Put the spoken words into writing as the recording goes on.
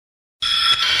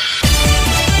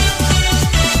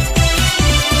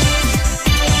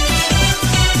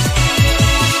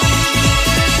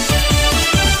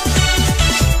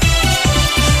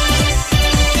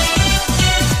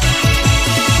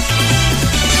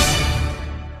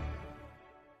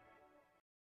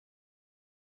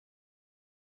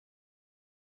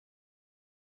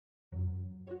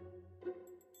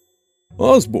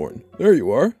Osborne, there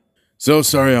you are. So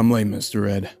sorry I'm late, Mr.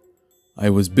 Ed. I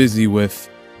was busy with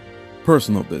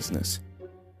personal business.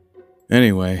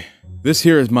 Anyway, this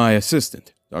here is my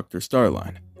assistant, Dr.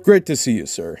 Starline. Great to see you,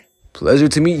 sir. Pleasure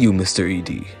to meet you, Mr.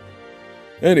 E.D.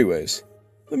 Anyways,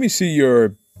 let me see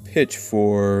your pitch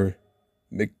for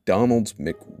McDonald's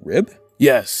McRib?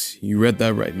 Yes, you read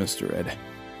that right, Mr. Ed.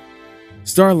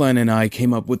 Starline and I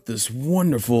came up with this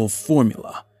wonderful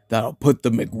formula that'll put the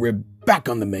McRib back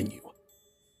on the menu.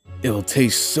 It'll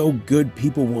taste so good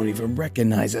people won't even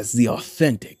recognize as the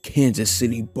authentic Kansas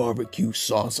City barbecue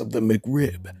sauce of the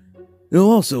McRib.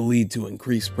 It'll also lead to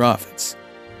increased profits.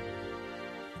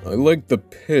 I like the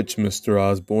pitch, Mr.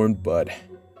 Osborne, but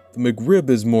the McRib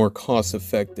is more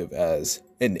cost-effective as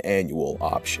an annual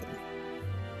option.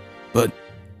 But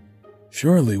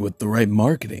surely with the right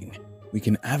marketing, we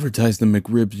can advertise the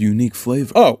McRib's unique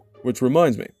flavor. Oh, which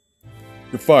reminds me.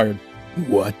 You're fired.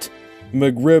 What?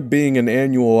 McRib being an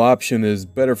annual option is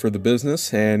better for the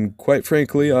business, and quite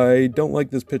frankly, I don't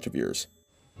like this pitch of yours.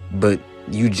 But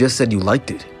you just said you liked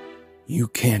it. You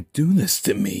can't do this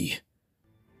to me.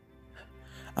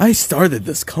 I started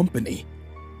this company.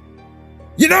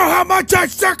 You know how much I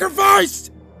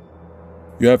sacrificed?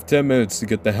 You have 10 minutes to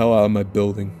get the hell out of my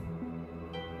building.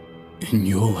 And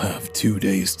you'll have 2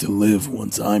 days to live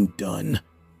once I'm done.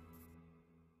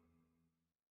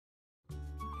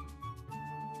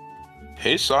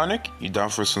 Hey Sonic, you down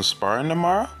for some sparring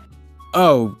tomorrow?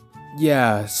 Oh,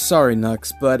 yeah, sorry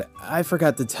Nux, but I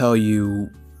forgot to tell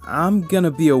you, I'm gonna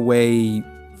be away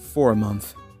for a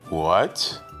month.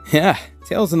 What? Yeah,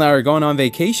 Tails and I are going on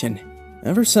vacation.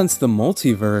 Ever since the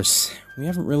multiverse, we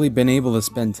haven't really been able to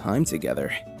spend time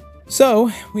together.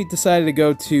 So, we decided to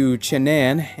go to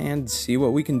Chun-nan and see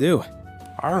what we can do.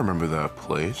 I remember that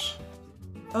place.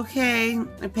 Okay,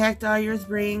 I packed all your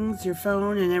rings, your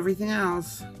phone, and everything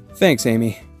else. Thanks,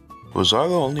 Amy. Was I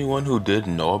the only one who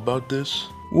didn't know about this?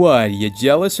 What, you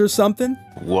jealous or something?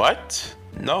 What?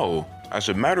 No. As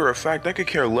a matter of fact, I could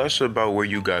care less about where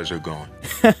you guys are going.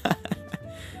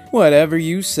 Whatever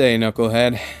you say,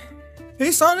 Knucklehead.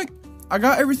 Hey Sonic, I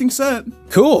got everything set.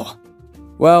 Cool.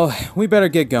 Well, we better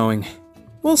get going.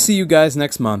 We'll see you guys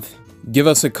next month. Give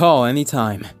us a call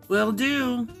anytime. Will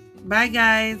do. Bye,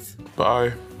 guys.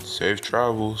 Bye. Safe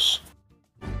travels.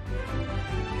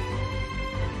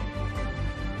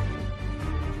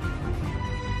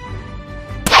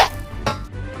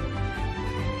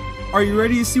 Are you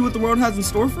ready to see what the world has in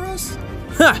store for us?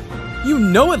 Ha! You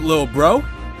know it, little bro.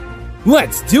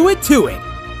 Let's do it to it.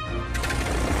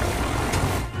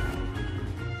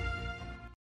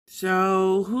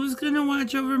 So, who's gonna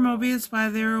watch over Mobius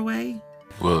while they're away?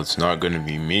 Well, it's not gonna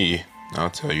be me. I'll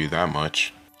tell you that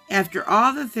much. After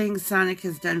all the things Sonic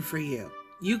has done for you,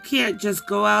 you can't just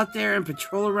go out there and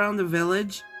patrol around the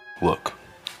village? Look,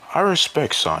 I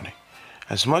respect Sonic.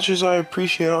 As much as I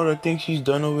appreciate all the things he's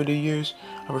done over the years,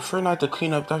 I prefer not to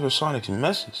clean up after Sonic's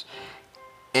messes.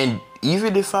 And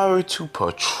even if I were to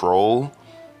patrol,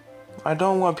 I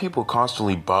don't want people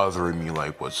constantly bothering me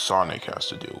like what Sonic has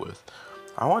to deal with.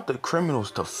 I want the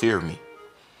criminals to fear me.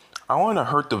 I want to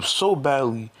hurt them so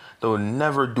badly they'll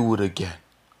never do it again.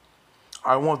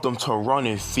 I want them to run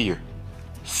in fear.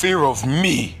 Fear of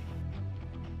me.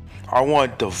 I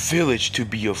want the village to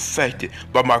be affected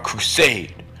by my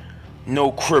crusade.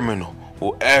 No criminal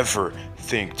will ever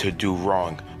think to do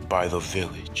wrong by the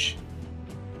village.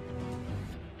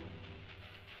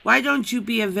 Why don't you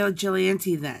be a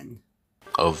vigilante then?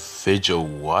 A vigil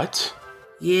what?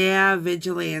 Yeah,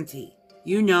 vigilante.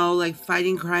 You know, like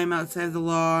fighting crime outside the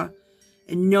law,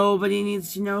 and nobody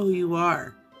needs to know who you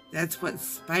are. That's what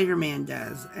Spider-Man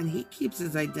does, and he keeps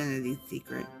his identity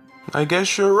secret. I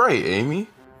guess you're right, Amy.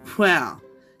 Well,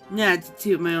 not to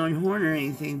toot my own horn or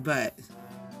anything, but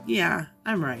yeah,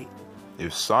 I'm right.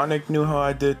 If Sonic knew how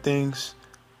I did things,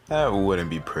 that wouldn't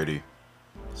be pretty.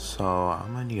 So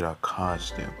I'm gonna need a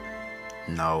costume.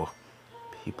 No,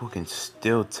 people can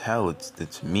still tell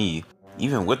it's me,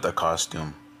 even with the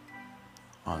costume.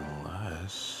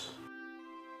 Unless...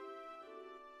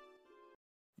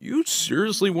 You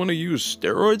seriously want to use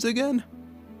steroids again?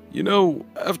 You know,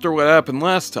 after what happened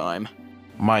last time.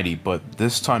 Mighty, but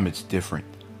this time it's different.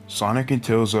 Sonic and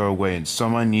Tails are away and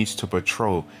someone needs to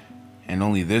patrol, and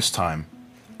only this time,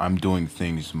 I'm doing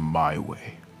things my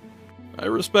way. I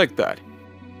respect that.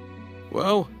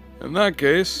 Well, in that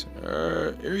case,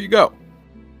 here you go.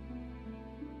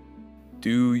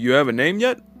 Do you have a name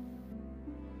yet?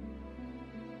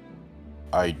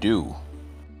 I do.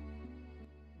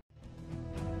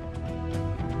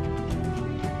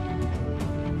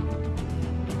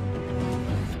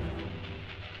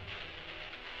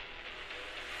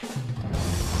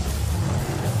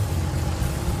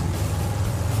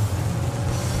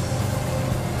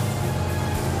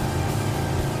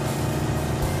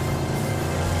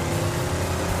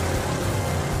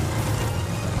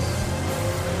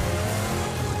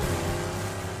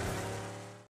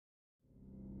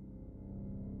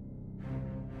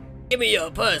 Give me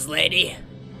your purse, lady.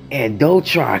 And don't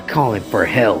try calling for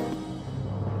help.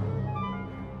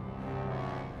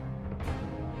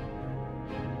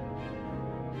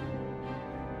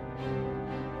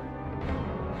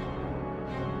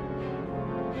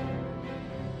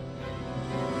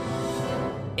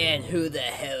 And who the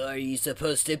hell are you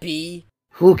supposed to be?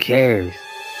 Who cares?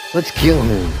 Let's kill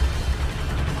him.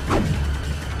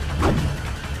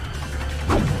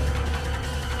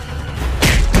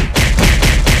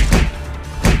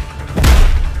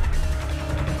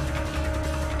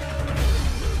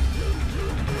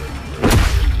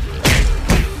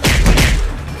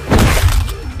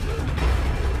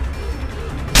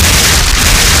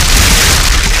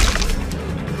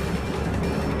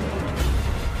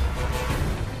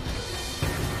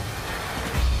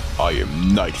 I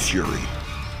am Night Fury.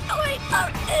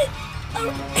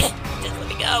 Just let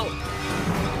me go.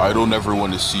 I don't ever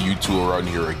want to see you two around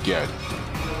here again.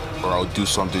 Or I'll do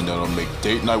something that'll make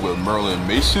date night with Merlin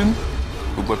Mason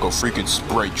look like a freaking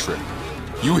Sprite trip.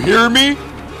 You hear me?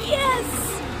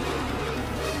 Yes.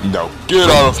 Now get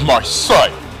out of my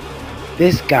sight!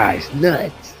 This guy's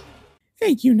nuts.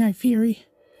 Thank you, Night Fury.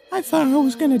 I thought I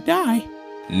was gonna die.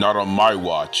 Not on my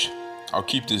watch. I'll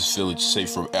keep this village safe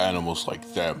from animals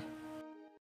like them.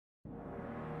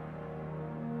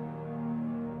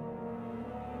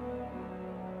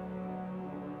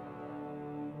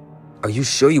 Are you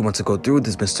sure you want to go through with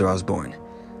this, Mr. Osborn?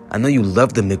 I know you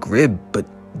love the McRib, but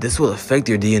this will affect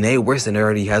your DNA worse than it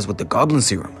already has with the Goblin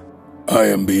Serum. I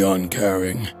am beyond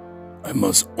caring. I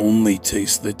must only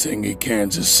taste the tangy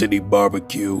Kansas City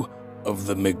barbecue of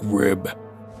the McRib.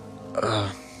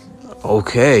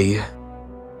 Okay.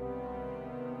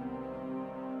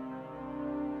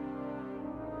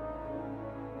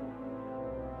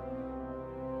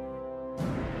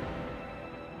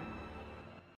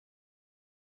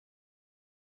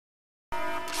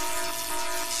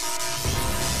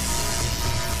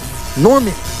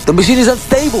 Norman, the machine is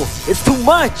unstable. It's too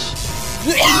much.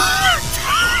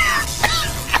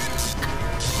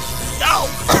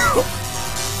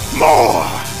 More!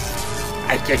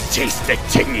 I can taste the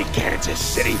tangy Kansas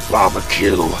City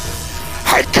barbecue.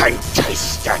 I can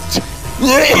taste it.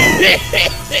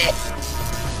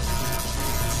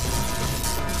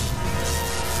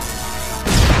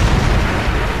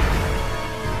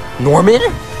 Norman?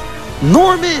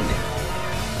 Norman!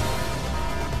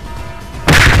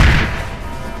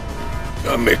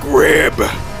 The McRib.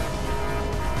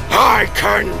 I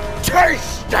can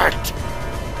taste it.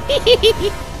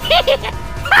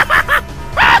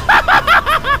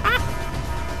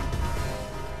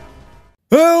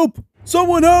 Help!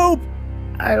 Someone help!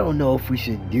 I don't know if we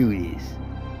should do this.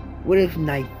 What if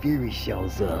Night Fury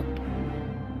shows up?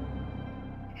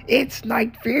 It's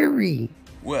Night Fury!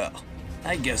 Well,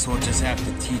 I guess we'll just have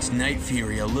to teach Night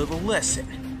Fury a little lesson.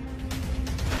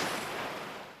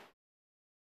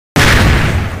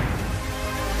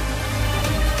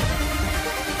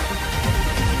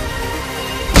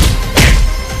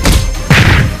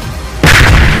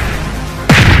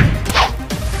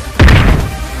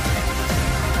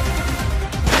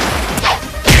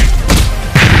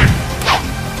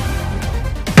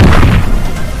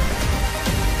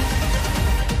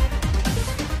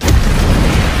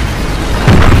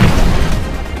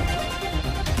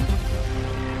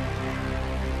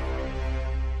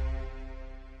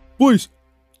 Please,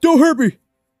 don't hurt me.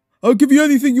 I'll give you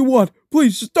anything you want.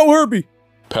 Please, just don't hurt me.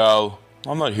 Pal,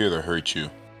 I'm not here to hurt you.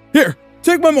 Here,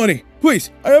 take my money. Please,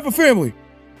 I have a family.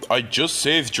 I just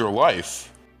saved your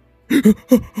life.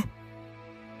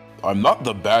 I'm not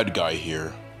the bad guy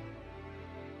here.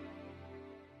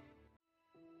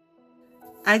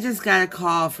 I just got a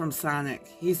call from Sonic.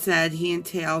 He said he and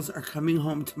Tails are coming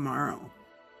home tomorrow.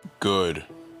 Good.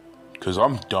 'Cause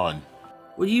I'm done.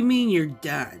 What do you mean you're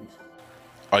done?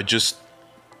 I just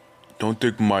don't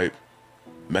think my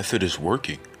method is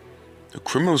working. The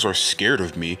criminals are scared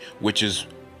of me, which is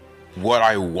what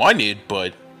I wanted,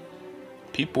 but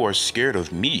people are scared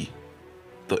of me,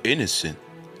 the innocent.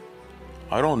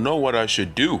 I don't know what I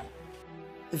should do.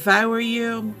 If I were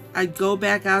you, I'd go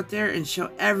back out there and show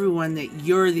everyone that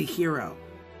you're the hero.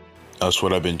 That's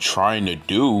what I've been trying to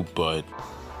do, but...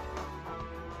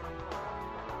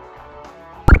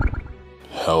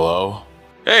 Hello?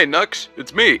 Hey, Nux,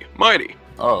 it's me, Mighty.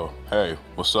 Oh, hey,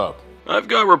 what's up? I've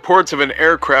got reports of an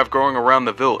aircraft going around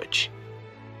the village.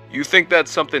 You think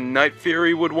that's something Night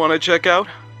Fury would want to check out?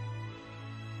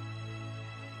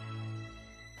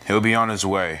 He'll be on his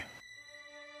way.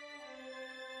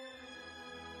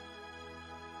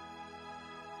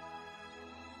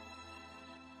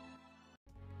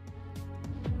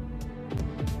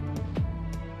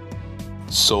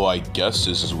 So I guess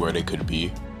this is where they could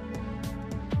be.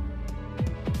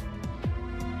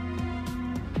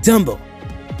 Dumbo,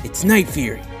 it's Night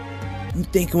Fury. You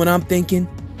thinking what I'm thinking?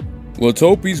 Let's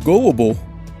hope he's gullible.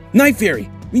 Night Fury,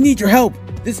 we need your help.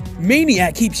 This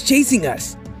maniac keeps chasing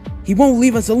us. He won't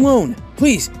leave us alone.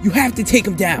 Please, you have to take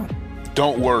him down.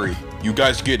 Don't worry, you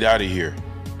guys get out of here.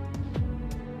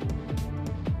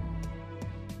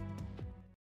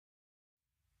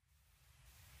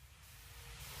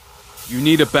 You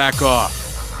need to back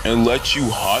off. And let you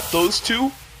haunt those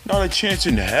two? Not a chance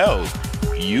in hell.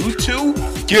 You two?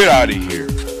 Get out of here.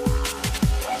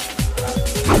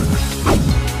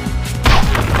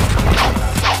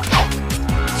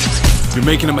 You're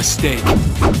making a mistake.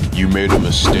 You made a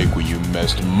mistake when you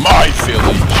messed my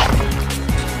village.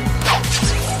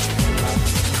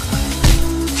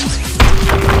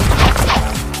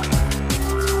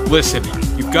 Listen,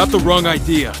 you've got the wrong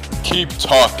idea. Keep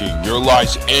talking. Your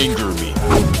lies anger me.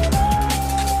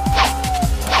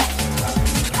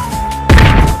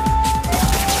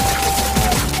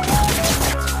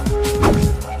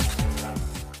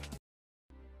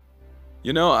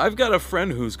 You know, I've got a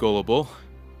friend who's gullible.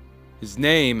 His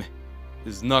name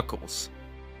is Knuckles.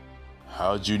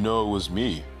 How'd you know it was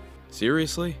me?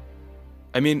 Seriously?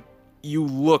 I mean, you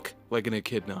look like an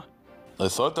echidna. I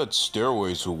thought that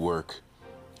stairways would work.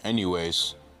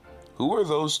 Anyways, who are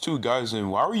those two guys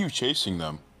and why were you chasing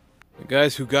them? The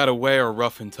guys who got away are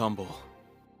rough and tumble.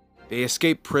 They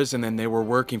escaped prison and they were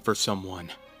working for someone.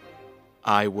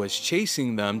 I was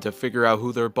chasing them to figure out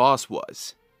who their boss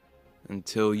was.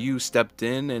 Until you stepped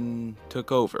in and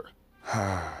took over.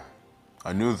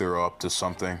 I knew they were up to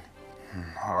something.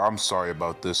 I'm sorry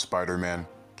about this, Spider-Man.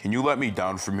 Can you let me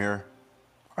down from here?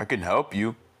 I can help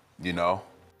you, you know.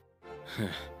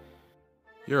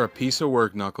 You're a piece of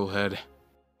work, Knucklehead.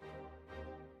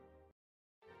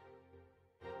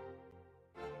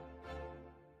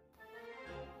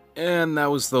 And that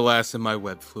was the last of my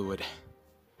web fluid.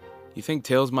 You think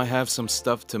Tails might have some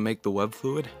stuff to make the web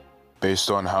fluid?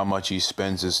 Based on how much he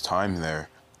spends his time there,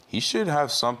 he should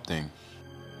have something.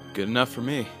 Good enough for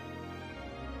me.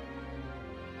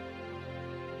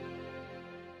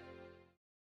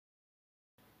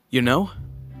 You know,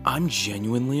 I'm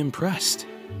genuinely impressed.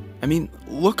 I mean,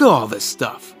 look at all this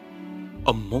stuff.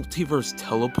 A multiverse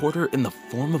teleporter in the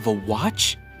form of a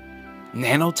watch?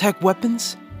 Nanotech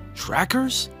weapons?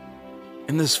 Trackers?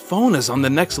 And this phone is on the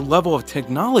next level of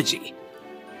technology.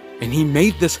 And he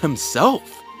made this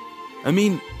himself. I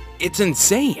mean, it's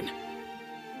insane.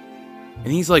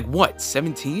 And he's like, what,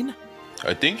 17?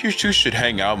 I think you two should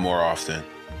hang out more often.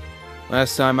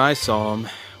 Last time I saw him,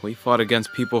 we fought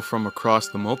against people from across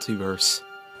the multiverse.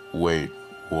 Wait,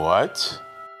 what?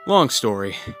 Long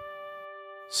story.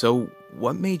 So,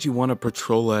 what made you want to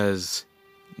patrol as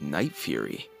Night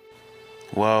Fury?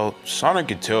 Well,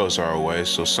 Sonic and Tails are away,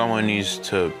 so someone needs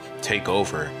to take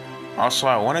over. Also,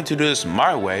 I wanted to do this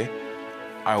my way.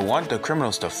 I want the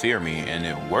criminals to fear me, and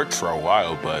it worked for a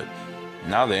while, but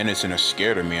now the innocent are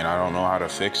scared of me and I don't know how to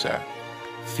fix that.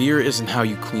 Fear isn't how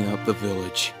you clean up the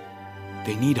village.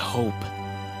 They need hope.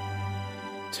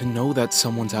 To know that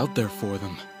someone's out there for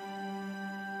them.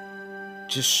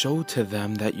 Just show to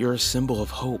them that you're a symbol of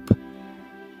hope,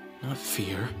 not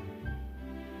fear.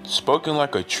 Spoken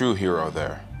like a true hero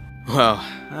there. Well,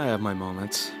 I have my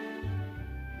moments.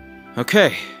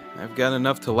 Okay, I've got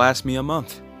enough to last me a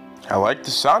month. I like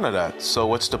the sound of that, so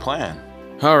what's the plan?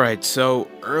 Alright, so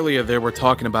earlier they were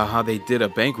talking about how they did a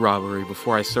bank robbery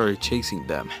before I started chasing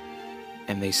them.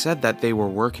 And they said that they were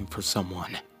working for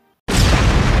someone.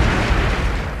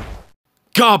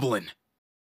 Goblin!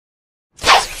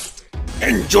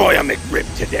 Enjoy a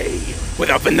McRib today with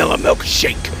a vanilla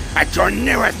milkshake at your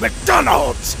nearest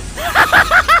McDonald's!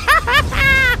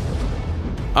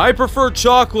 I prefer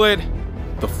chocolate!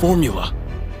 The formula.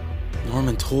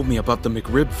 Norman told me about the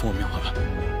McRib formula.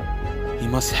 He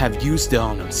must have used it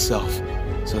on himself,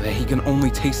 so that he can only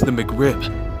taste the McRib.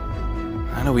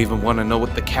 I don't even want to know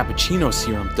what the cappuccino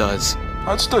serum does.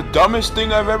 That's the dumbest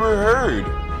thing I've ever heard.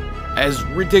 As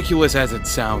ridiculous as it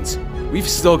sounds, we've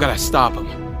still got to stop him.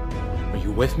 Are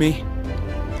you with me?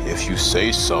 If you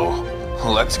say so,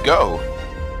 let's go.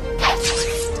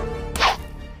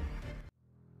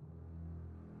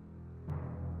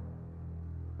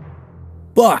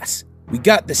 Boss, we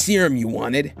got the serum you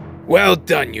wanted. Well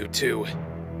done, you two.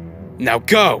 Now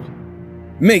go!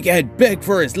 Make Ed beg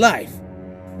for his life.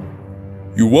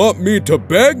 You want me to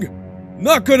beg?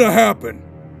 Not gonna happen.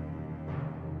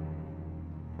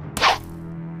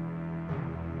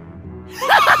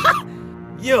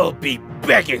 You'll be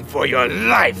begging for your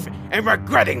life and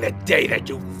regretting the day that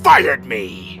you fired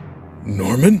me!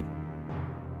 Norman?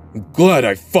 I'm glad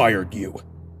I fired you.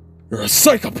 You're a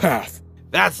psychopath.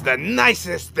 That's the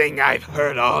nicest thing I've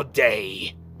heard all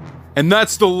day. And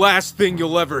that's the last thing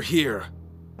you'll ever hear.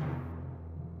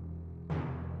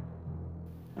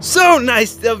 So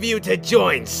nice of you to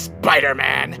join,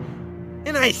 Spider-Man.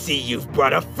 And I see you've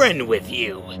brought a friend with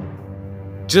you.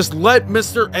 Just let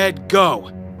Mr. Ed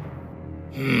go.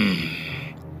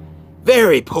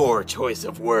 Very poor choice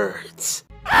of words.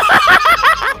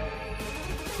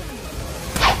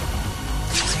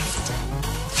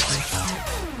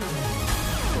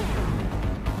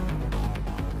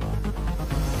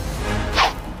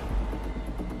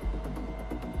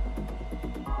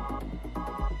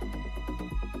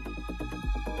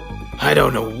 I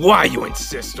don't know why you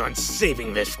insist on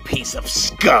saving this piece of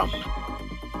scum.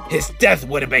 His death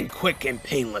would have been quick and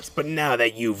painless, but now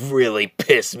that you've really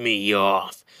pissed me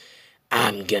off,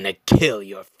 I'm gonna kill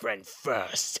your friend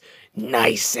first,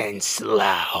 nice and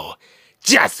slow,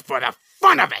 just for the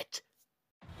fun of it!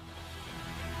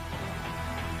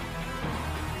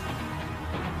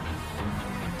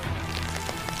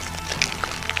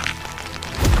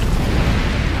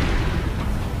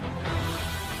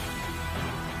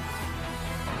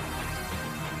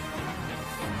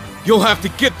 You'll have to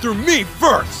get through me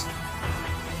first!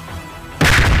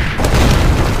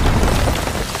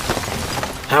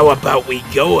 How about we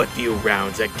go a few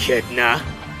rounds, Echidna?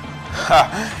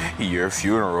 Ha! Your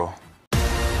funeral.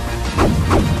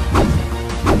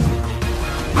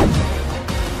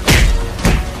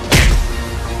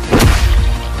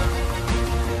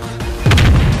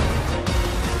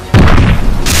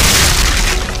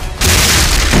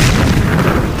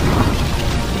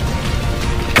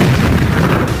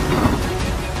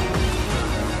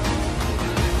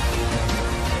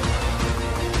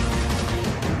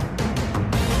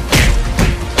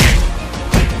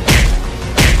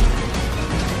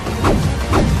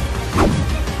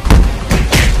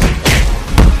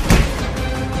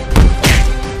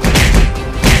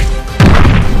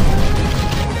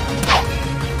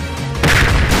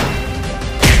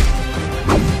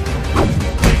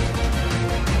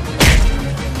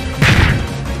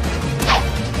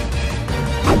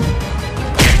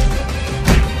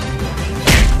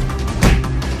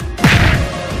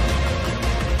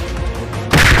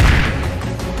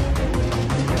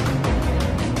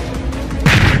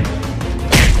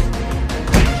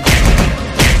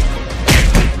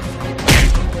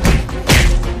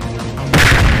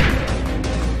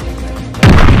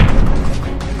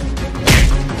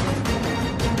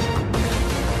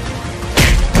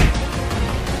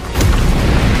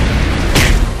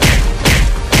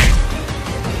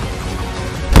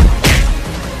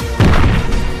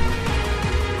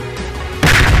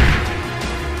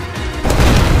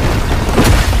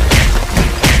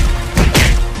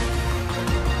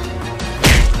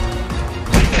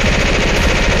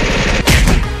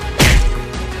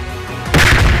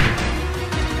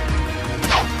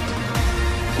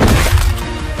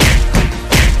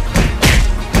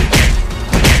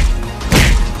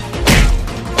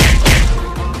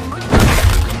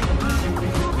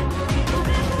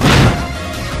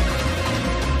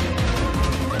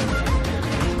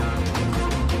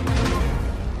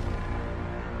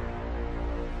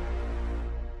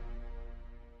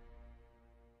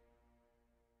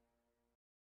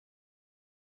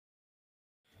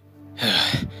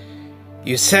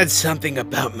 You said something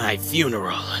about my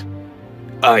funeral.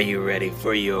 Are you ready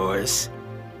for yours?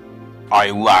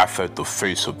 I laugh at the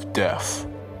face of death.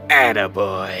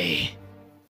 Attaboy.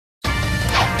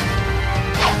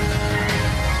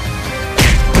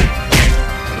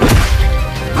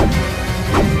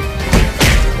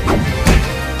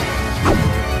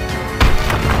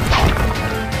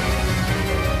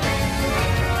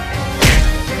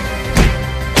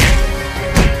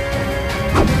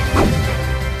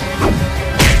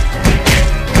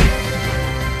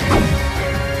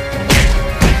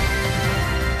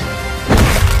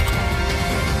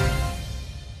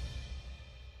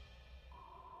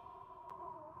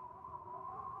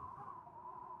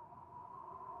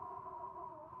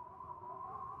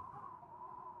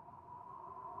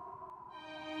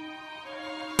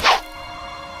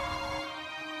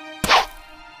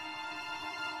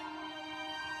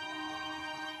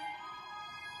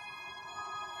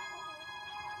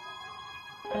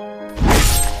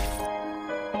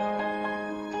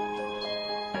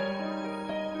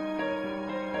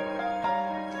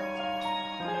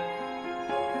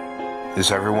 Is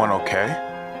everyone okay?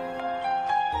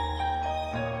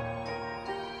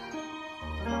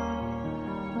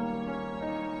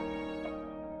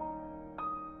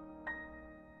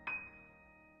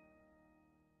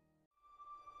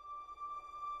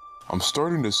 I'm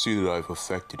starting to see that I've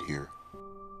affected here.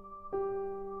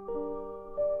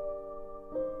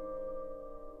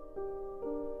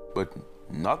 But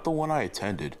not the one I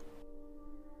attended.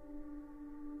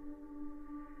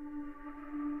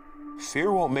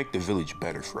 Fear won't make the village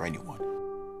better for anyone.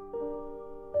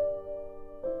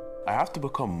 I have to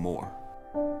become more.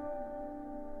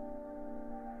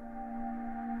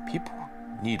 People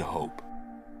need hope.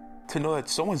 To know that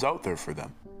someone's out there for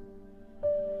them.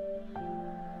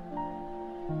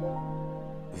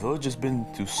 The village has been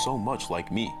through so much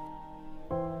like me.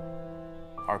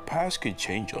 Our past could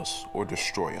change us or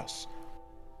destroy us.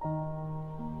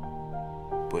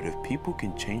 But if people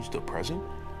can change the present,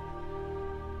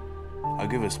 I'll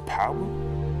give us power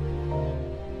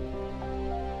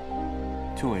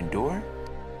to endure,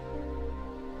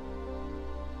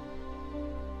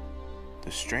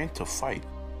 the strength to fight,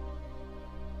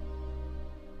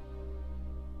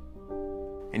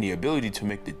 and the ability to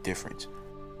make the difference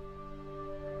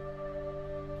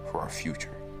for our future.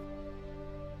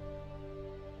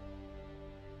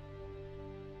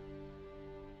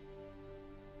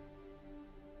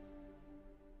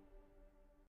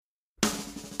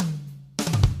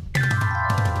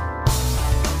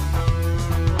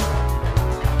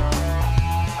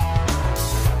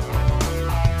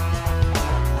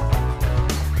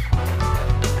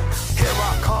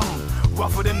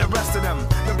 Rougher than the rest of them,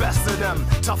 the best of them,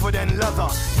 tougher than leather.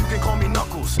 You can call me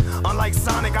Knuckles. Unlike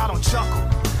Sonic, I don't chuckle.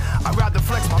 I'd rather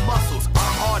flex my muscles.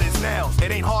 I'm hard as nails.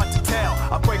 It ain't hard to tell.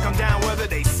 I break them down whether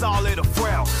they solid or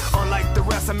frail. Unlike the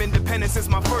rest, I'm independent since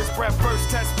my first breath. First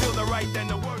test, feel the right, then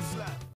the worst left.